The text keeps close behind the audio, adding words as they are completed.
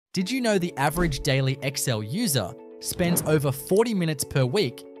Did you know the average daily Excel user spends over 40 minutes per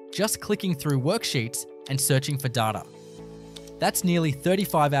week just clicking through worksheets and searching for data? That's nearly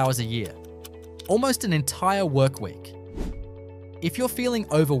 35 hours a year, almost an entire work week. If you're feeling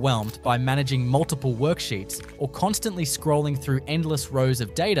overwhelmed by managing multiple worksheets or constantly scrolling through endless rows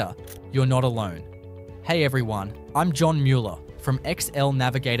of data, you're not alone. Hey everyone, I'm Jon Muller from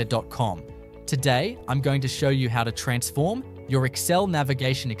excelnavigator.com. Today, I'm going to show you how to transform your Excel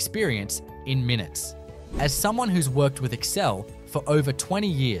navigation experience in minutes. As someone who's worked with Excel for over 20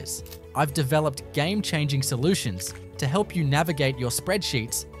 years, I've developed game-changing solutions to help you navigate your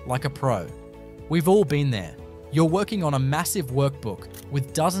spreadsheets like a pro. We've all been there. You're working on a massive workbook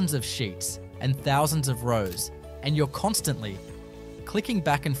with dozens of sheets and thousands of rows, and you're constantly clicking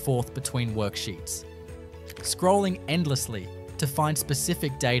back and forth between worksheets, scrolling endlessly to find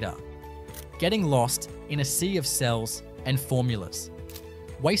specific data, getting lost in a sea of cells and formulas,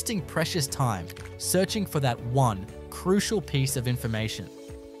 wasting precious time searching for that one crucial piece of information.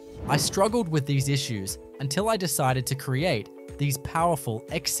 I struggled with these issues until I decided to create these powerful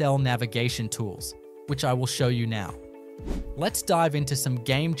Excel navigation tools, which I will show you now. Let's dive into some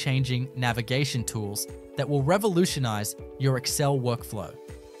game-changing navigation tools that will revolutionize your Excel workflow.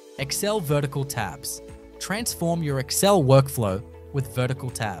 Excel vertical tabs. Transform your Excel workflow with vertical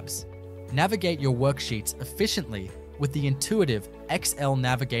tabs. Navigate your worksheets efficiently with the intuitive Excel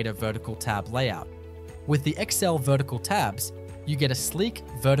Navigator vertical tab layout. With the Excel vertical tabs, you get a sleek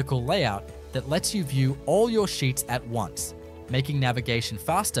vertical layout that lets you view all your sheets at once, making navigation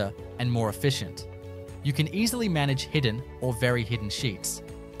faster and more efficient. You can easily manage hidden or very hidden sheets,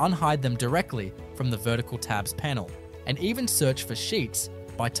 unhide them directly from the vertical tabs panel, and even search for sheets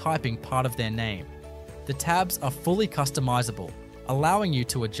by typing part of their name. The tabs are fully customizable, allowing you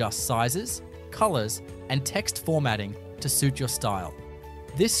to adjust sizes, colors, and text formatting to suit your style.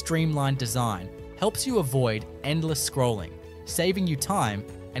 This streamlined design helps you avoid endless scrolling, saving you time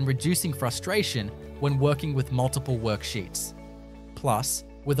and reducing frustration when working with multiple worksheets. Plus,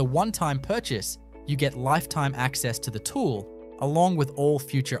 with a one-time purchase, you get lifetime access to the tool along with all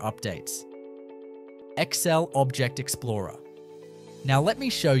future updates. Excel Object Explorer. Now let me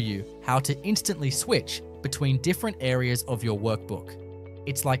show you how to instantly switch between different areas of your workbook.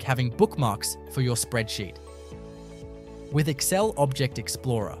 It's like having bookmarks for your spreadsheet. With Excel Object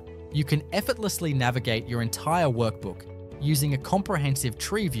Explorer, you can effortlessly navigate your entire workbook using a comprehensive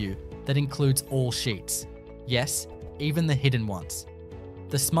tree view that includes all sheets. Yes, even the hidden ones.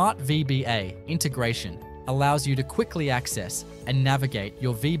 The Smart VBA integration allows you to quickly access and navigate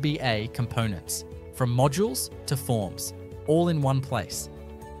your VBA components, from modules to forms, all in one place.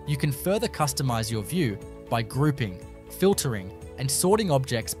 You can further customize your view by grouping, filtering, and sorting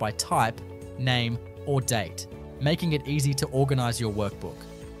objects by type, name, or date, making it easy to organize your workbook.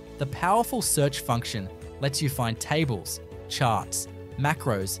 The powerful search function lets you find tables, charts,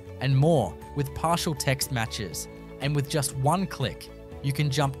 macros, and more with partial text matches, and with just one click, you can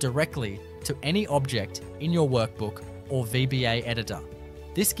jump directly to any object in your workbook or VBA editor.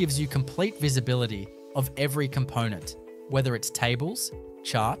 This gives you complete visibility of every component, whether it's tables,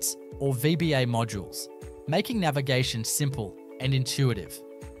 charts, or VBA modules, making navigation simple and intuitive.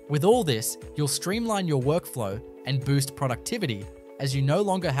 With all this, you'll streamline your workflow and boost productivity as you no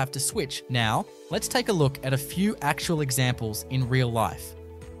longer have to switch. Now, let's take a look at a few actual examples in real life.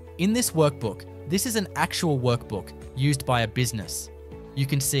 In this workbook, this is an actual workbook used by a business. You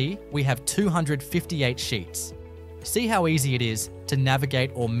can see we have 258 sheets. See how easy it is to navigate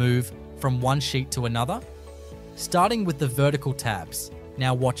or move from one sheet to another? Starting with the vertical tabs.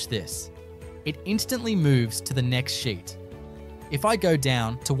 Now watch this. It instantly moves to the next sheet. If I go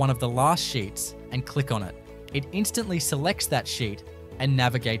down to one of the last sheets and click on it, it instantly selects that sheet and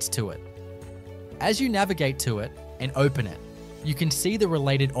navigates to it. As you navigate to it and open it, you can see the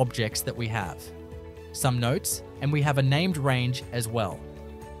related objects that we have, some notes, and we have a named range as well.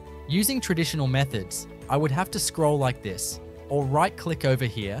 Using traditional methods, I would have to scroll like this, or right-click over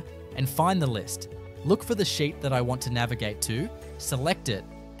here and find the list. Look for the sheet that I want to navigate to, select it,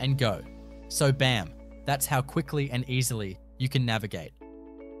 and go. So bam, that's how quickly and easily you can navigate.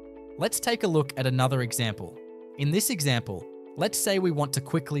 Let's take a look at another example. In this example, let's say we want to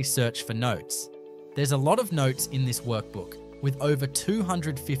quickly search for notes. There's a lot of notes in this workbook with over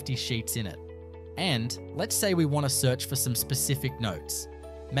 250 sheets in it. And let's say we want to search for some specific notes.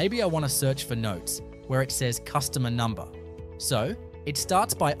 Maybe I want to search for notes where it says customer number. So it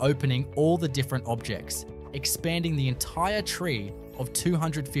starts by opening all the different objects, expanding the entire tree of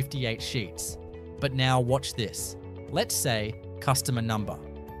 258 sheets. But now watch this. Let's say customer number.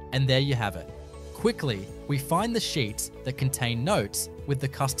 And there you have it. quickly, we find the sheets that contain notes with the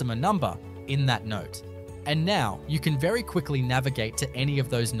customer number in that note. And now you can very quickly navigate to any of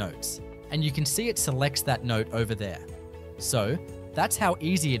those notes, and you can see it selects that note over there. So that's how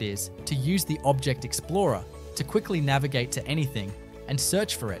easy it is to use the Object Explorer to quickly navigate to anything and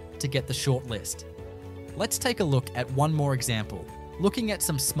search for it to get the short list. Let's take a look at one more example, looking at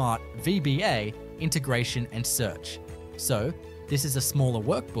some smart VBA integration and search. So this is a smaller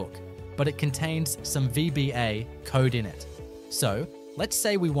workbook, but it contains some VBA code in it. So let's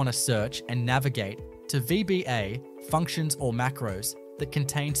say we want to search and navigate to VBA functions or macros that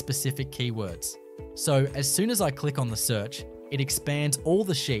contain specific keywords. So as soon as I click on the search, it expands all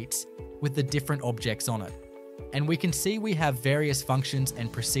the sheets with the different objects on it. And we can see we have various functions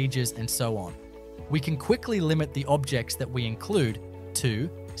and procedures and so on. We can quickly limit the objects that we include to,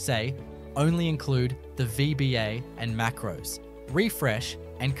 say, only include the VBA and macros, refresh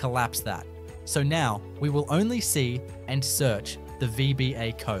and collapse that. So now we will only see and search the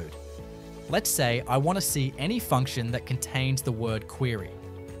VBA code. Let's say I want to see any function that contains the word query.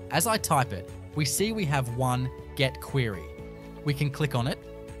 As I type it, we see we have one get query. We can click on it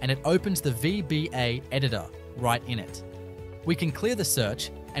and it opens the VBA editor right in it. We can clear the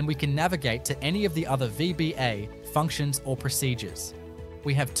search and we can navigate to any of the other VBA functions or procedures.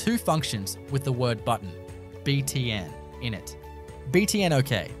 We have two functions with the word button, BTN, in it. BTN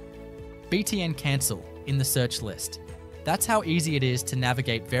OK, BTN cancel in the search list. That's how easy it is to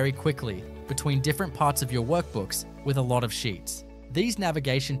navigate very quickly between different parts of your workbooks with a lot of sheets. These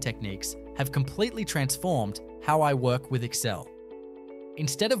navigation techniques have completely transformed how I work with Excel.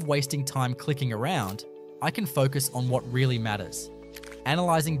 Instead of wasting time clicking around, I can focus on what really matters,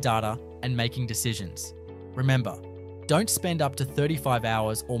 analyzing data and making decisions. Remember, don't spend up to 35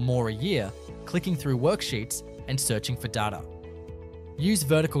 hours or more a year clicking through worksheets and searching for data. Use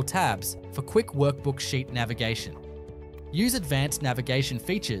vertical tabs for quick workbook sheet navigation. Use advanced navigation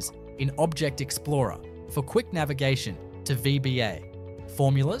features in Object Explorer for quick navigation to VBA,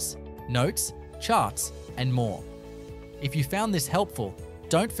 formulas, notes, charts, and more. If you found this helpful,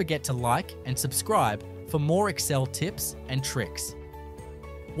 don't forget to like and subscribe for more Excel tips and tricks.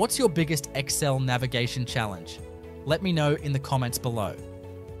 What's your biggest Excel navigation challenge? Let me know in the comments below.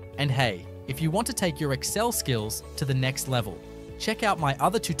 And hey, if you want to take your Excel skills to the next level, check out my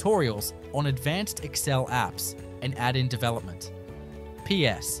other tutorials on advanced Excel apps and add-in development.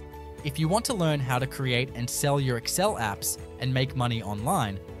 P.S. If you want to learn how to create and sell your Excel apps and make money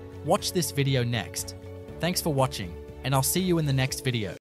online, watch this video next. Thanks for watching, and I'll see you in the next video.